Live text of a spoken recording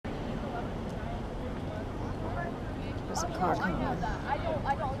There's a car coming.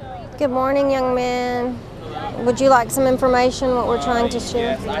 Good morning, young man. Would you like some information, what we're trying to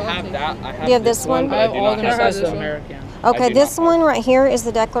share? Yes, I have that. Do you have this one? I do not have this one. American. Okay, this one right here is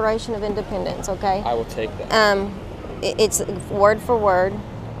the Declaration of Independence, okay? I will take that. It's word for word,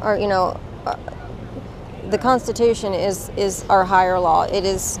 or, you know, the Constitution is our higher law. It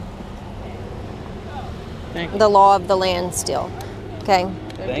is the law of the land still, okay?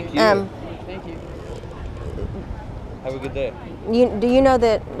 Thank you. Thank you. Have a good day. Do you know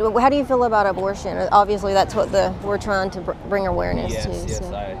that? How do you feel about abortion? Obviously, that's what we're trying to bring awareness to. Yes,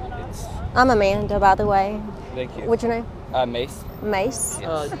 So. I'm Amanda, by the way. Thank you. What's your name? Mace. Mace.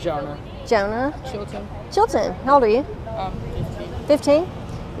 Yes. Jonah. Jonah. Chilton. Chilton. How old are you? 15.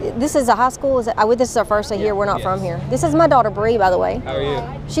 15. This is a high school. This is our first day here. We're not from here. This is my daughter Bree, by the way. How are you?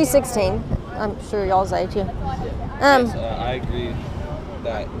 She's 16. I'm sure y'all's age. Yeah. Yes, I agree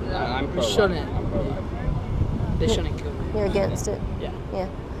that I'm pro-life. Shouldn't. I'm pro-life. They shouldn't kill me. You're against it. Yeah. Yeah.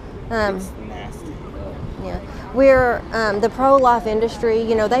 It's nasty. Yeah. We're the pro-life industry.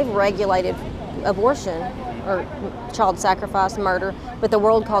 You know, they've regulated abortion or child sacrifice, murder, but the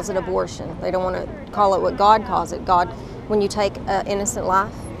world calls it abortion. They don't want to call it what God calls it. God, when you take an innocent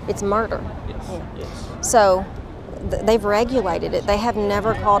life, it's murder. Yes. Yeah. Yes. So they've regulated it. They have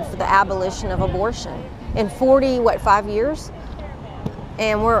never called for the abolition of abortion in 5 years,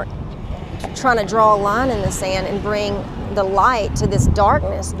 and we're trying to draw a line in the sand and bring the light to this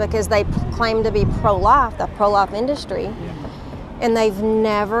darkness because they claim to be pro-life, the pro-life industry, and they've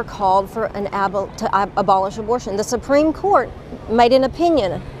never called for to abolish abortion. The Supreme Court made an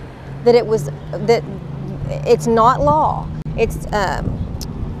opinion that it's not law. It's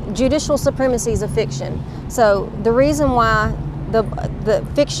judicial supremacy is a fiction. So the reason why the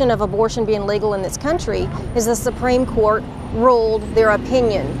fiction of abortion being legal in this country is the Supreme Court ruled their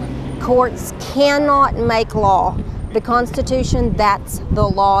opinion. Courts cannot make law. The Constitution, that's the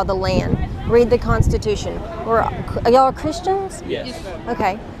law of the land. Read the Constitution. Are y'all Christians? Yes.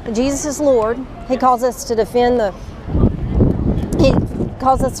 Okay. Jesus is Lord. He calls us to defend He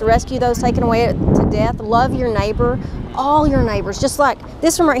calls us to rescue those taken away to death. Love your neighbor, all your neighbors. Just like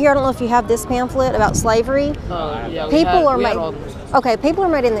this one right here. I don't know if you have this pamphlet about slavery. Yeah, People are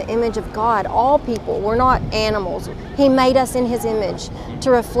made in the image of God. All people. We're not animals. He made us in His image to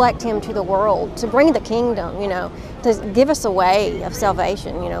reflect Him to the world, to bring the kingdom, you know, to give us a way of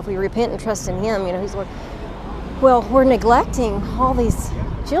salvation. You know, if we repent and trust in Him, you know, He's Lord. Well, we're neglecting all these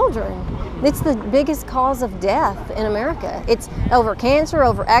children. It's the biggest cause of death in America. It's over cancer,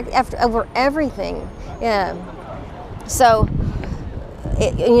 over everything. Yeah. So,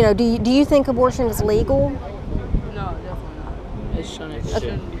 you know, do you think abortion is legal? No, definitely not. It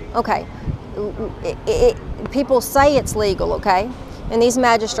shouldn't. Okay. People say it's legal, okay? And these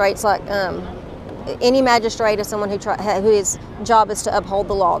magistrates, like any magistrate is someone whose job is to uphold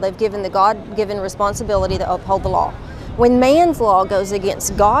the law. They've given the God-given responsibility to uphold the law. When man's law goes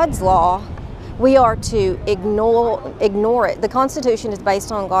against God's law, we are to ignore it. The Constitution is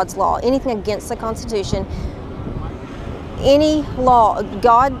based on God's law. Anything against the Constitution, any law,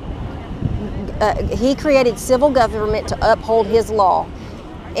 God, He created civil government to uphold His law.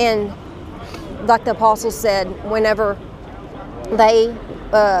 And like the apostles said, whenever they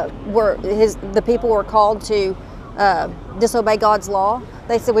the people were called to disobey God's law,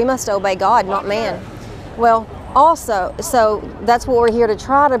 they said we must obey God, not man. Well, also, so that's what we're here to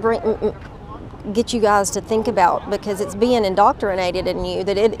try to get you guys to think about, because it's being indoctrinated in you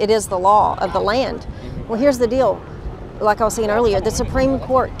that it is the law of the land. Well, here's the deal. Like I was saying earlier, the Supreme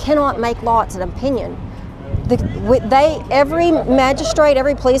Court cannot make law. It's an opinion. Every magistrate,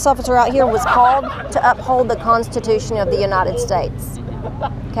 every police officer out here was called to uphold the Constitution of the United States.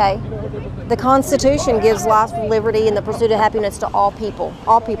 Okay? The Constitution gives life, liberty, and the pursuit of happiness to all people.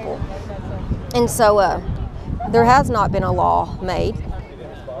 All people. And so there has not been a law made.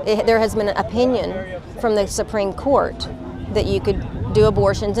 There has been an opinion from the Supreme Court that you could do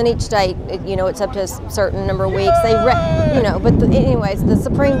abortions in each state. You know, it's up to a certain number of weeks. Anyways,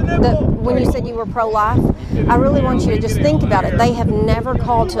 when you said you were pro-life, I really want you to just think about it. They have never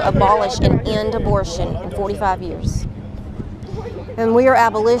called to abolish and end abortion in 45 years. And we are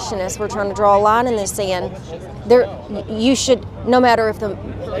abolitionists. We're trying to draw a line in the sand. You should, no matter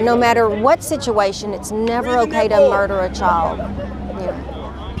what situation, it's never okay to murder a child.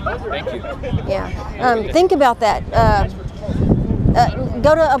 Thank you. Yeah. Think about that.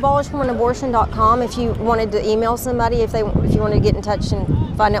 Go to abolishwomenabortion.com if you wanted to email somebody, if you wanted to get in touch and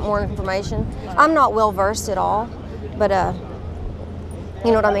find out more information. I'm not well versed at all, but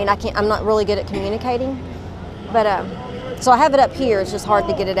you know what I mean. I'm not really good at communicating, but So I have it up here. It's just hard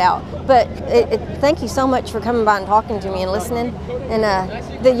to get it out. But thank you so much for coming by and talking to me and listening. And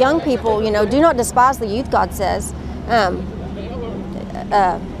the young people, you know, do not despise the youth, God says.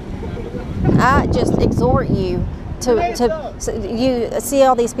 I just exhort you so you see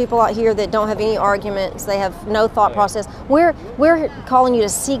all these people out here that don't have any arguments. They have no thought process. We're calling you to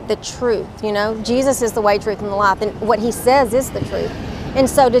seek the truth. You know, Jesus is the way, truth, and the life, and what He says is the truth. And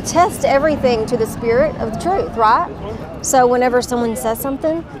so to test everything to the spirit of the truth, right? So whenever someone says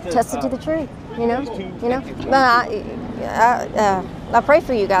something, test it to the truth. You know. I pray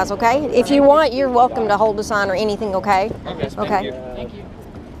for you guys. Okay. If you want, you're welcome to hold a sign or anything. Okay. Okay. Okay. Thank you.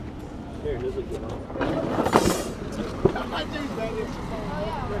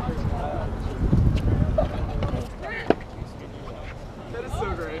 That is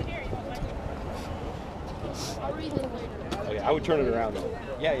so great. Okay, I would turn it around though.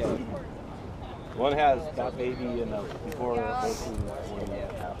 Yeah, yeah. One has that baby and the before both in one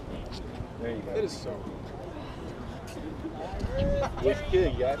after. There you go. It is so Which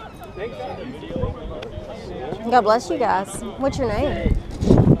kid, guys? Thanks. God bless you guys. What's your name?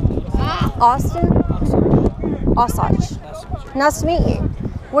 Austin? Osage. Nice to meet you.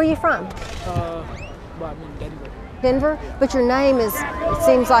 Where are you from? Well, I'm in Denver. Denver? But your name it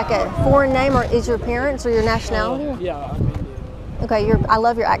seems like a foreign name, or is your parents or your nationality? Yeah, I'm Indian. Okay, I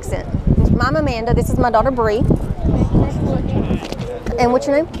love your accent. I'm Amanda. This is my daughter Bree. And what's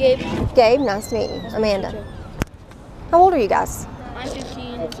your name? Gabe. Gabe. Nice to meet you. Amanda. How old are you guys? I'm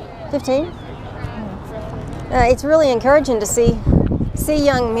 15. 15? It's really encouraging to see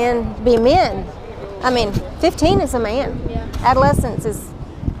young men be men. I mean, 15 is a man. Yeah. Adolescence is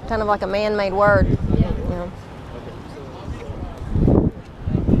kind of like a man-made word. Yeah. You know.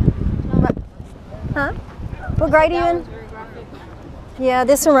 Huh? What grade are you in? Yeah,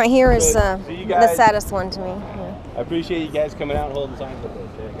 this one right here is So you the guys- saddest one to me. Yeah. I appreciate you guys coming out and holding signs with us.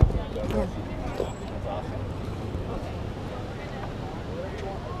 That's awesome.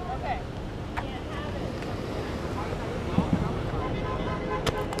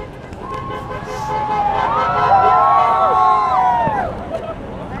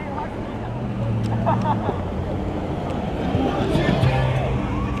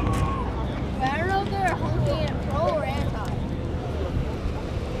 But I don't know if they're honking at pro or anti.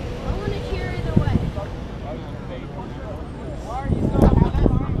 I want to cheer either way.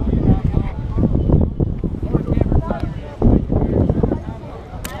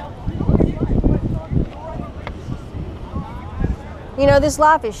 You know, this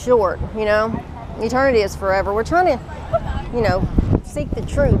life is short, you know. Eternity is forever. We're trying to, you know, seek the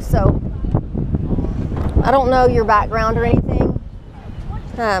truth. So, I don't know your background or anything.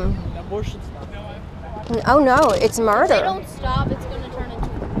 Abortion's not. Oh no, it's If they murder. don't stop, it's going to turn into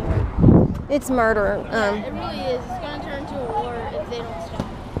a war. It's murder. It really is. It's going to turn into a war if they don't stop.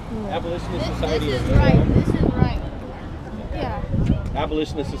 Abolitionist This Society is of Little right. Elm. This is right. Yeah.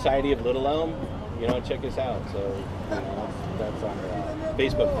 Abolitionist Society of Little Elm. You know, check us out. So, you know, that's on our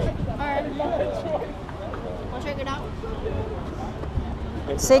Facebook page. All right. I'll check it out.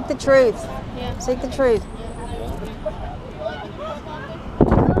 Seek the truth. Yeah. Seek the truth.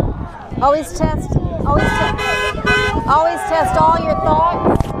 Always test all your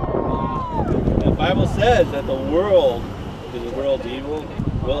thoughts. The Bible says that the world, because the world's evil,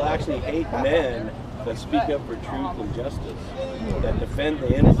 will actually hate men that speak up for truth and justice, that defend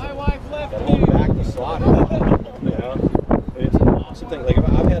the innocent, that hold back the slaughter. You know, and it's an awesome thing. Like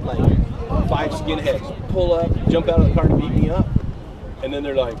I've had like 5 skinheads pull up, jump out of the car to beat me up, and then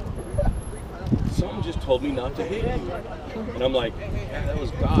they're like, "Someone just told me not to hit you," and I'm like, "Yeah, that was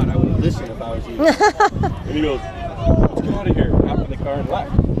God. I would listen if I was you." And he goes, "Let's get out of here." Hop in the car and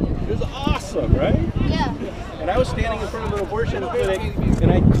left. It was awesome, right? Yeah. And I was standing in front of an abortion clinic,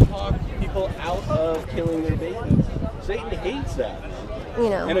 and I talked people out of killing their babies. Satan hates that. You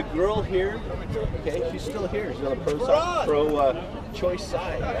know. And a girl here, okay, she's still here. She's on the pro-choice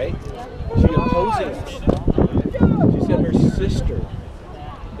side, right? She opposes it. She said her sister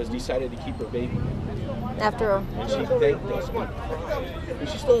has decided to keep her baby. After And she thanked us and cried. And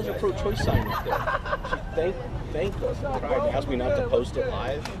she still has her pro-choice sign up there. She thanked us and cried and asked me not to post it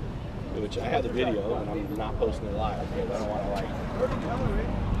live, which I have the video, and I'm not posting it live because I don't want to,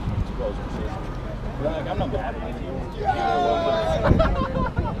 expose her. Like, I'm not mad at you.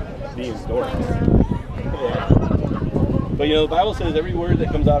 Being dorks. Yeah. But, you know, the Bible says every word that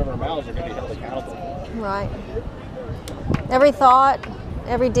comes out of our mouths are going to be held accountable. right. Every thought,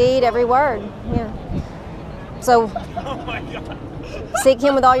 every deed, every word. Yeah. So seek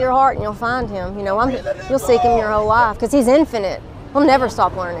Him with all your heart, and you'll find Him. You know, you'll seek Him your whole life because He's infinite. We'll never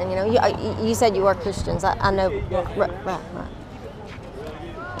stop learning. You know, you said you are Christians. I know. Right.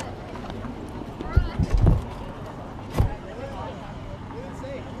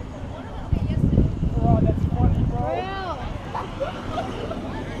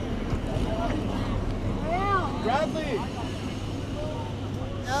 Bradley.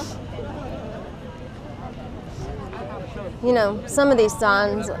 You know, some of these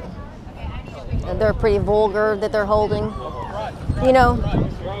signs, they're pretty vulgar that they're holding. You know,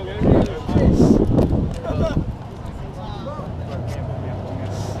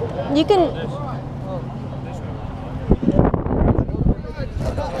 you can.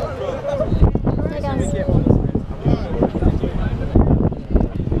 Hey guys.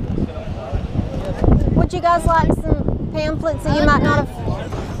 Would you guys like some pamphlets that you might not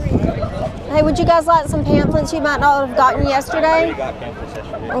have? Hey, would you guys like some pamphlets you might not have gotten yesterday?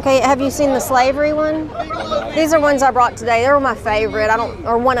 Okay, have you seen the slavery one? These are ones I brought today. They were my favorite.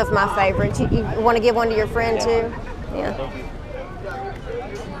 Or one of my favorites. You want to give one to your friend too? Yeah.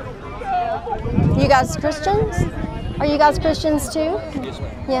 You guys Christians? Are you guys Christians too?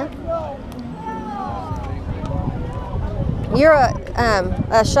 Yeah. You're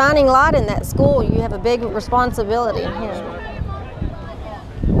a shining light in that school. You have a big responsibility. Yeah.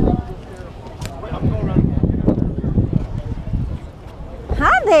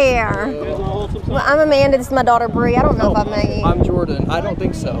 Hi there. Well, I'm Amanda. This is my daughter Bree. I don't know if I've met you. I'm Jordan. I don't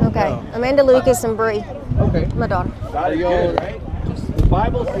think so. Okay. No. Amanda Lucas and Bree. Okay. My daughter. Are you all right? The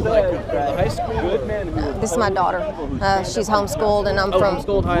Bible says that high school. good men who This is my daughter. She's homeschooled, and I'm from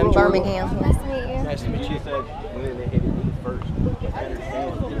homeschooled. Hi, I'm Jordan. Birmingham. Nice to meet you. Nice to meet she you. said women they hated me first. I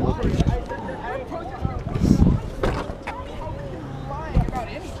understand.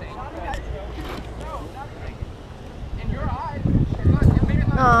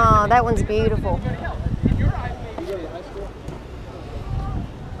 Oh, that one's beautiful.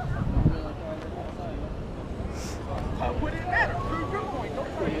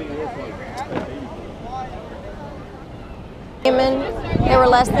 Human, they were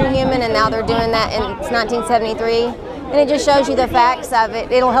less than human, and now they're doing that, and it's 1973, and it just shows you the facts of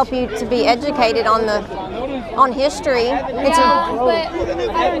it. It'll help you to be educated on history. It's Yeah,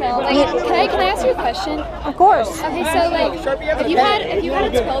 but I don't know. Like, can I ask you a question? of course. Okay, so like, if you had a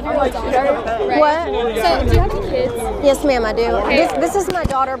 12-year-old daughter, right? What? So do you have any kids? Yes, ma'am, I do. Okay. This is my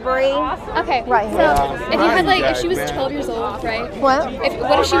daughter Bree. Okay. Right here. So if you had if she was 12 years old, right? What?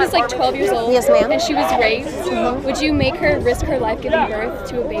 What if she was like 12 years old? Yes, ma'am. And she was raped? Would you make her risk her life giving birth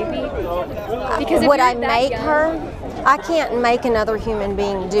to a baby? Because if Would you're I that make young- her? I can't make another human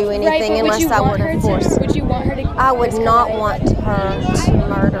being do Right, anything but would unless you I want were her to force. Would you want her to? I would risk her not life? want her to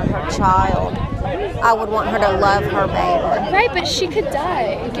murder her child. I would want her to love her baby. Right, but she could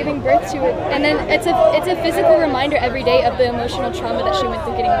die giving birth to it, and then it's a physical reminder every day of the emotional trauma that she went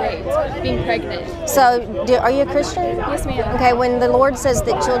through getting raped, being pregnant. So, are you a Christian? Yes, ma'am. Okay, when the Lord says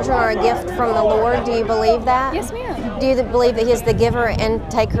that children are a gift from the Lord, do you believe that? Yes, ma'am. Do you believe that He is the giver and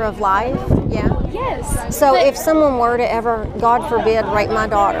taker of life? Yeah. Yes. So but- if someone were to ever, God forbid, rape my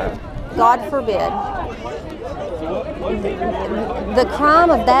daughter, God forbid, the crime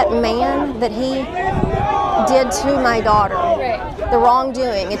of that man that he did to my daughter, Right. the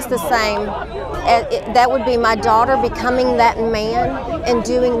wrongdoing, it's the same. That would be my daughter becoming that man and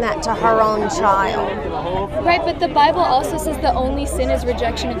doing that to her own child. Right, but the Bible also says the only sin is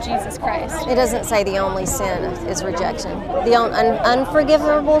rejection of Jesus Christ. It doesn't say the only sin is rejection. The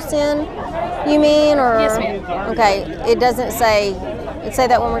unforgivable sin, you mean? Or Yes, ma'am. Okay, it doesn't say. Say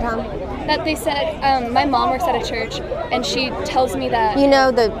that one more time. That they said, my mom works at a church, and she tells me that. You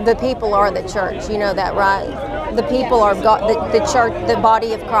know the people are the church. You know that, right? The people are God, the church, the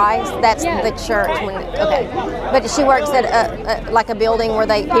body of Christ. That's Yeah. the church. Okay, but she works at like a building where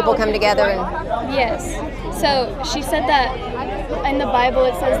people come together and. Yes. So she said that in the Bible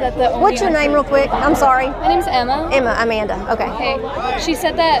it says that the only. What's your name, real quick? I'm sorry. My name's Emma. Emma, Amanda. Okay. Okay. She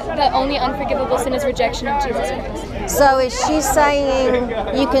said that the only unforgivable sin is rejection of Jesus Christ. So is she saying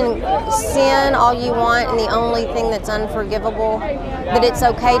you can sin all you want, and the only thing that's unforgivable, that it's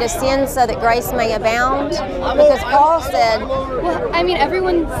okay to sin so that grace may abound? Because Paul said, Well, I mean,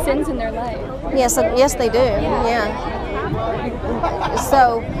 everyone sins in their life. yes, they do. Yeah.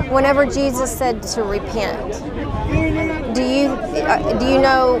 So whenever Jesus said to repent, do you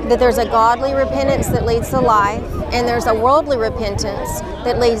know that there's a godly repentance that leads to life, and there's a worldly repentance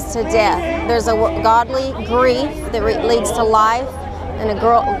that leads to death? There's a godly grief that leads to life, and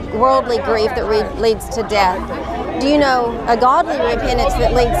a worldly grief that leads to death. Do you know a godly repentance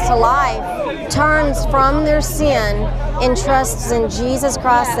that leads to life turns from their sin and trusts in Jesus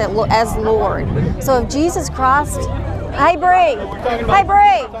Christ as Lord? So if Jesus Christ Hey, Bree. Hey,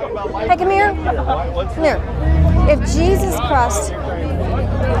 Bree. Hey, come here. Come here. If Jesus Christ,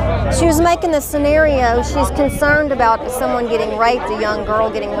 she was making the scenario, she's concerned about someone getting raped, a young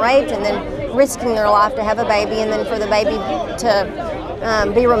girl getting raped, and then risking their life to have a baby, and then for the baby to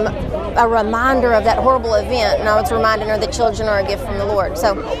be a reminder of that horrible event. And I was reminding her that children are a gift from the Lord.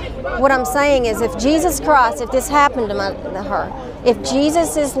 So what I'm saying is, if Jesus Christ, if this happened to her, if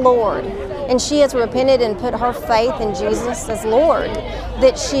Jesus is Lord, and she has repented and put her faith in Jesus as Lord,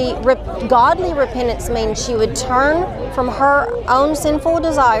 that godly repentance means she would turn from her own sinful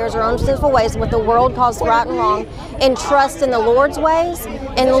desires, her own sinful ways, what the world calls right and wrong, and trust in the Lord's ways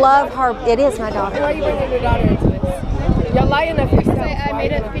and love her. It is my daughter. Why are you bringing your daughter into this? You're lying up yourself. I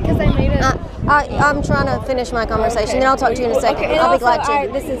made it because I made it. I'm trying to finish my conversation, then I'll talk to you in a second. Okay, I'll be glad to.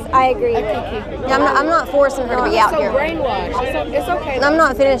 I agree. Yeah, I'm not forcing her to be out so here. brainwashed. It's okay. I'm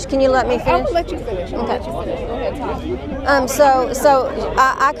not finished. Can you let me I finish? will let you finish. I'll let you finish. Go ahead, talk. So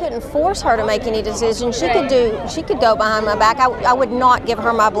I couldn't force her to make any decision. She could go behind my back. I would not give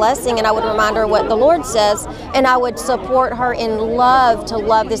her my blessing, and I would remind her what the Lord says, and I would support her in love to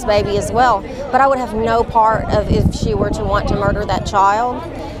love this baby as well. But I would have no part of if she were to want to murder that child.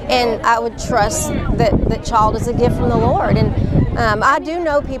 And I would trust that the child is a gift from the Lord. And I do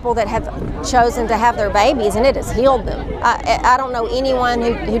know people that have chosen to have their babies, and it has healed them. I don't know anyone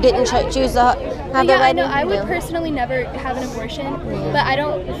who didn't choose to have their baby. I know. I would personally never have an abortion, but I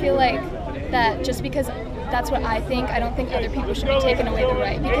don't feel like that just because that's what I think. I don't think other people should be taken away the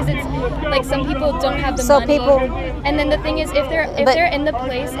right, because it's like some people don't have the money. And then the thing is, if they're in the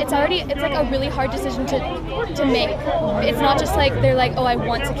place, it's like a really hard decision to make. It's not just like they're like, oh, I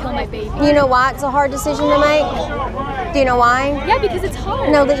want to kill my baby. You know why it's a hard decision to make? Do you know why? Yeah, because it's hard.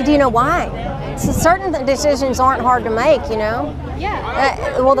 No, do you know why? So certain decisions aren't hard to make, you know?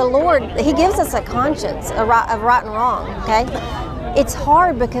 Yeah. Well, the Lord, He gives us a conscience of right and wrong, okay? It's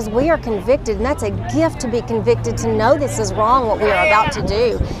hard because we are convicted, and that's a gift to be convicted, to know this is wrong, what we are about to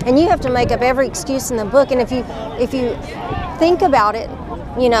do. And you have to make up every excuse in the book. And if you think about it,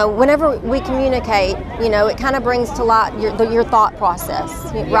 you know, whenever we communicate, you know, it kind of brings to light your thought process,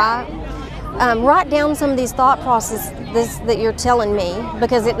 right? Write down some of these thought processes that you're telling me,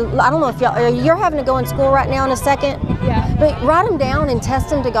 because I don't know if you're having to go in school right now in a second. Yeah. But write them down and test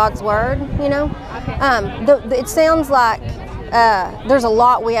them to God's word. You know, it sounds like there's a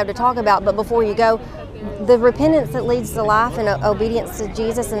lot we have to talk about. But before you go, the repentance that leads to life and obedience to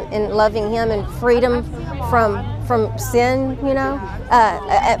Jesus and loving Him and freedom from sin, you know,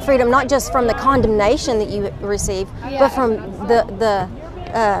 freedom not just from the condemnation that you receive, but from the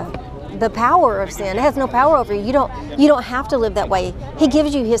power of sin. It has no power over you. You don't have to live that way. He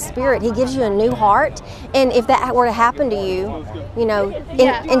gives you His Spirit. He gives you a new heart. And if that were to happen to you, you know,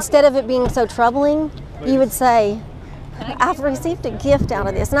 instead of it being so troubling, you would say, I've received a gift out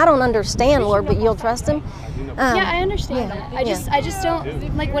of this, and I don't understand, Lord, but you'll trust Him. Yeah, I understand that. I just don't,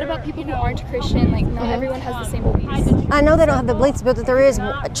 like, what about people who aren't Christian? Like, not everyone has the same beliefs. I know they don't have the beliefs, but that there is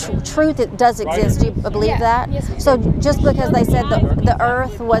truth that does exist. Do you believe that? Yes. So just because they said the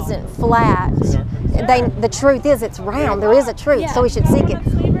earth wasn't flat, the truth is it's round. There is a truth, so we should seek it.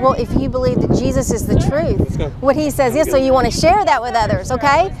 Well, if you believe that Jesus is the truth, what He says is, so you want to share that with others,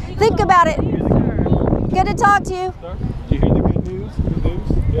 okay? Think about it. Good to talk to you. Did you hear the good news? Good news?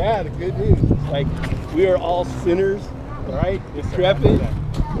 Yeah, the good news. Like, we are all sinners, right? Decrepit.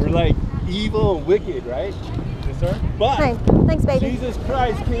 We're like evil and wicked, right? Yes, sir. But Hey, thanks, baby. Jesus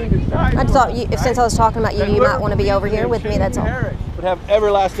Christ came to die. I thought since I was talking about you, you might want to be over here with me. That's all. But have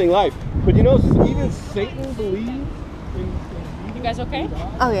everlasting life. But you know, even Satan believed in You guys okay?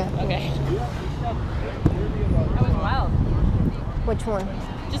 Oh yeah. Okay. That was wild. Which one?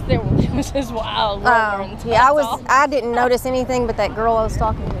 Just there was this wild. Yeah, I didn't notice anything but that girl I was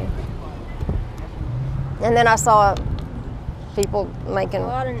talking to. And then I saw people making A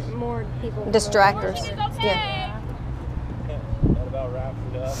lot of more people. distractors. Yeah. That about wraps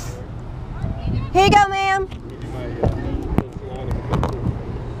it up. Here you go, ma'am.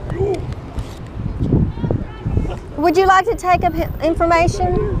 Would you like to take up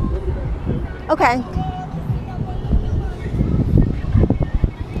information? Okay.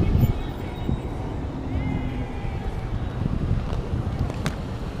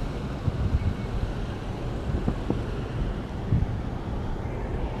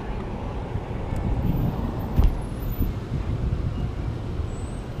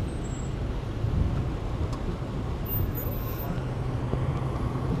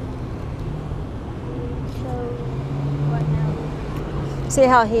 See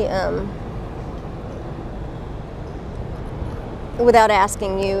how he without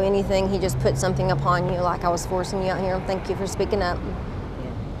asking you anything, he just put something upon you, like I was forcing you out here. Thank you for speaking up.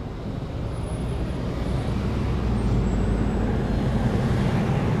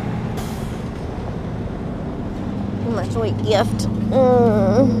 My sweet gift.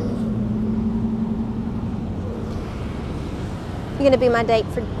 You gonna be my date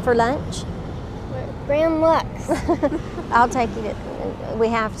for lunch? Grand Lux. I'll take you to. We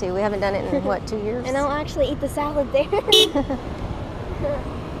have to. We haven't done it in what, 2 years? And I'll actually eat the salad there. Do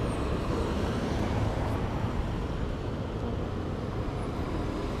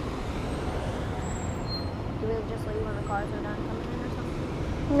we just leave when the cars are done coming in or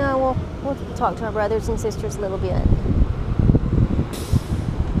something? No, we'll talk to our brothers and sisters a little bit.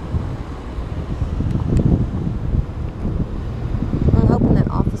 I'm hoping that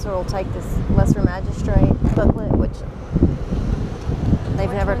officer will take this lesser magistrate booklet, which they've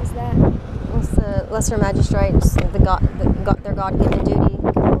never. Which one's that? It's the lesser magistrates, their God-given duty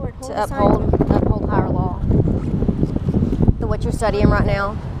to uphold higher law. What you're studying right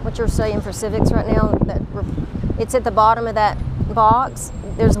now, what you're studying for civics right now, it's at the bottom of that box.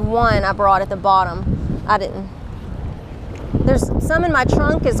 There's one I brought at the bottom. I didn't. There's some in my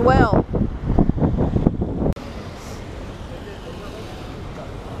trunk as well.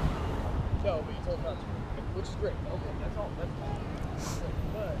 Which is great. Okay, that's all.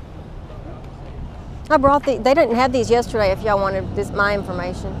 I brought they didn't have these yesterday if y'all wanted my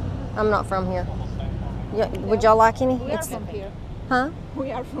information. I'm not from here. Yeah, would y'all like any? We are from here. Huh?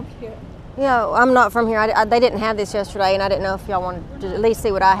 We are from here. Yeah, I'm not from here. They didn't have this yesterday, and I didn't know if y'all wanted to at least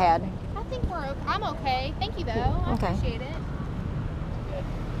see what I had. I think I'm okay. Thank you, though. I Okay. appreciate it.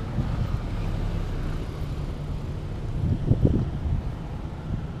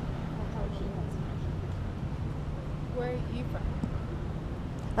 Where are you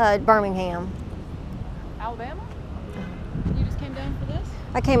from? Birmingham. Alabama? You just came down for this?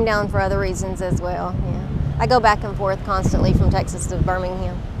 I came down for other reasons as well. Yeah, I go back and forth constantly from Texas to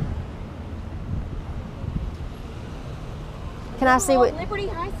Birmingham. Can I see what Liberty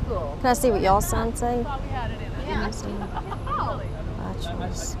High School. Can I see what y'all sign say? Thought we had it in it. Yeah. By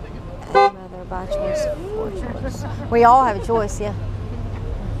choice. Mother by choice. For choice. We all have a choice, yeah.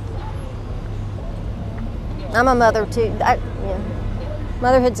 I'm a mother too. Yeah.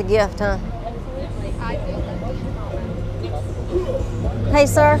 Motherhood's a gift, huh? Hey,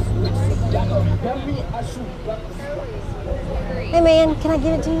 sir. Hey, man, can I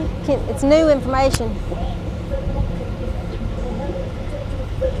give it to you? It's new information.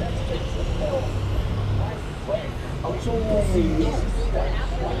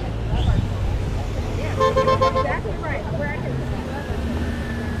 Exactly right.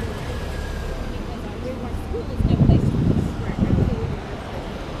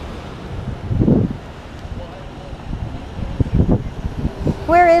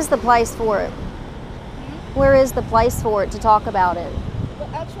 Where is the place for it? Where is the place for it to talk about it? Well,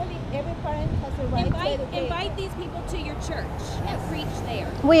 actually, every parent has a right to educate. Invite these people to your church and preach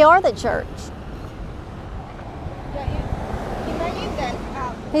there. We are the church. Imagine that.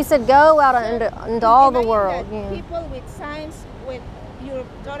 He said, go out into all the imagine world. that Yeah. people with signs with your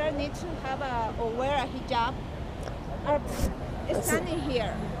daughter needs to have or wear a hijab are standing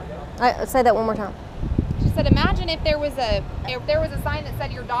here. Say that one more time. She said, imagine if there was a sign that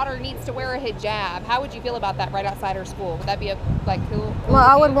said your daughter needs to wear a hijab. How would you feel about that right outside her school? Would that be cool? Well,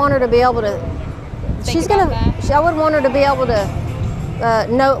 I would want her to be able to. I would want her to be able to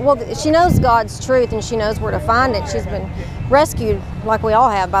know. Well, she knows God's truth and she knows where to find it. She's been rescued, like we all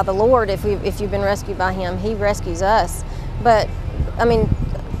have, by the Lord. If you've been rescued by Him, He rescues us. But I mean,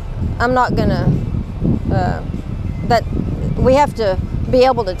 I'm not gonna. That we have to be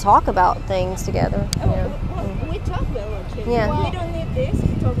able to talk about things together. Well, we talk about it. Yeah. Well, we don't need this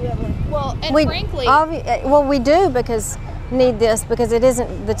to talk about it. Well, and frankly, we do because it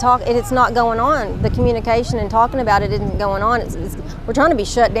isn't the talk. It's not going on. The communication and talking about it isn't going on. We're trying to be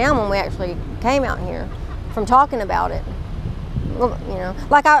shut down when we actually came out here from talking about it. Well,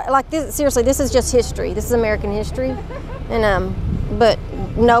 like this. Seriously, this is just history. This is American history, and but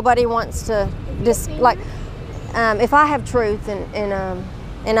nobody wants to if I have truth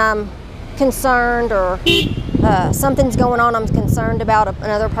and I'm concerned or something's going on, I'm concerned about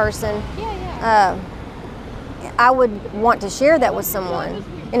another person. I would want to share that with someone.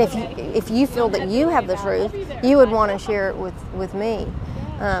 And if you feel that you have the truth, you would want to share it with me.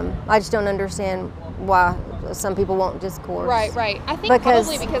 I just don't understand why some people won't discourse. Right. I think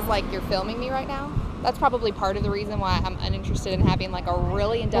probably because you're filming me right now. That's probably part of the reason why I'm uninterested in having a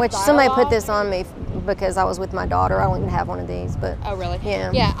really in-depth dialogue. Somebody put this on me because I was with my daughter. I don't even have one of these, but Oh, really?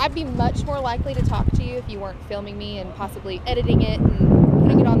 Yeah. Yeah, I'd be much more likely to talk to you if you weren't filming me and possibly editing it and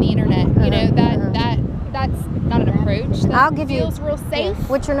putting it on the internet. You know, that's not an approach that I'll give feels you, real safe. Yeah.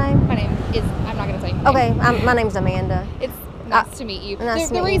 What's your name? My name is, I'm not going to say my Okay, name. my name's Amanda. It's nice to meet you. Nice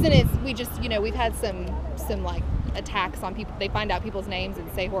to The meet reason is we just, we've had some like attacks on people. They find out people's names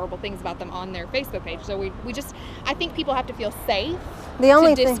and say horrible things about them on their Facebook page. So we just, I think people have to feel safe The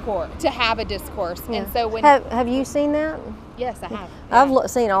only to have a discourse. Yeah. And so when have you seen that? Yes, I have.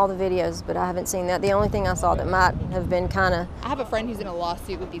 I've seen all the videos, but I haven't seen that. The only thing I saw that might have been kind of. I have a friend who's in a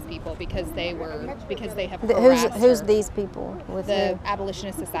lawsuit with these people because they have harassed Who's her. these people? With The who?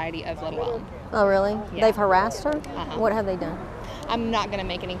 Abolitionist Society of Little Elm. Oh, really? Yeah. They've harassed her? Uh-huh. What have they done? I'm not going to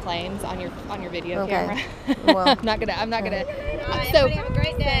make any claims on your video Okay. camera. Well, I'm not gonna. So have a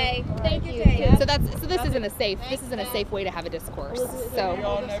great day. Thank you. So this isn't a safe way to have a discourse.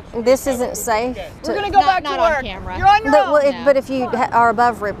 So this isn't safe. We're gonna go back to not work. on camera. You're on your own. Well, but if you are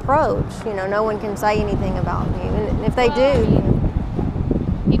above reproach, no one can say anything about you. And if they do,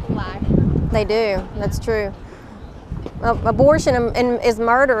 people lie. they do. That's true. Abortion is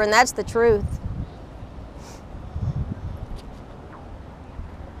murder, and that's the truth.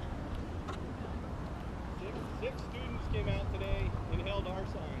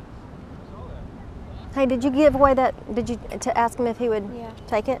 Hey, did you give away that? Did you to ask him if he would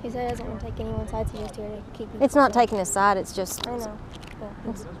take it? He said he doesn't want to take anyone's sides. He's just here to keep. It's not taking a side. It's just. I know.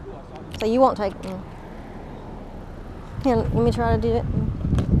 So you won't take. Here, let me try to do it.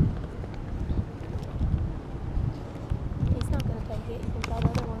 He's not gonna take it. You can try the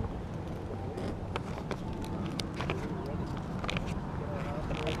other one.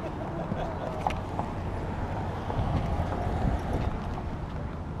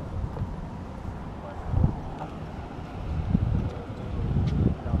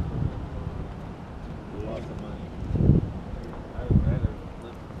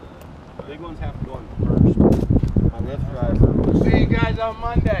 Big ones have to go on first. My Lyft driver. See you guys on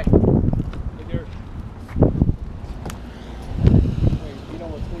Monday. You know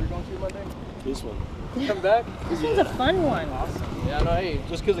what school you're going to Monday? This one. You come back? This one's a fun one. Awesome. Yeah, no, hey.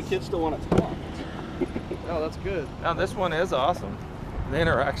 Just because the kids still want to talk. No, that's good. Now this one is awesome. The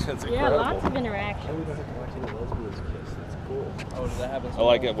interaction's Yeah, incredible. lots of interactions. That's cool. Oh, does that happen? I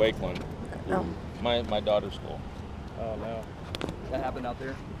like at Wakeland. Oh. My daughter's school. Oh, no. That happened out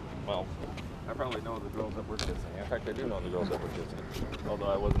there? Well, I probably know the girls that were kissing. In fact, I do know the girls that were kissing, although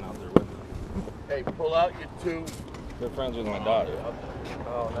I wasn't out there with them. Hey, pull out your two. They're friends with my daughter.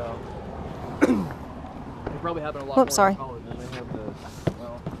 Oh, no. They probably happen a lot more sorry. in college. And they have the,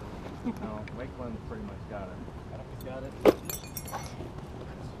 well, no, Wakeland pretty much got it.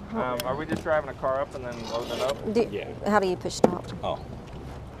 Are we just driving a car up and then loading it up? Yeah. How do you push stop? Oh.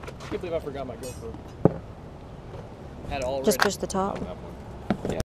 I can't believe I forgot my GoPro. Had it all Just ready. push the top. That one.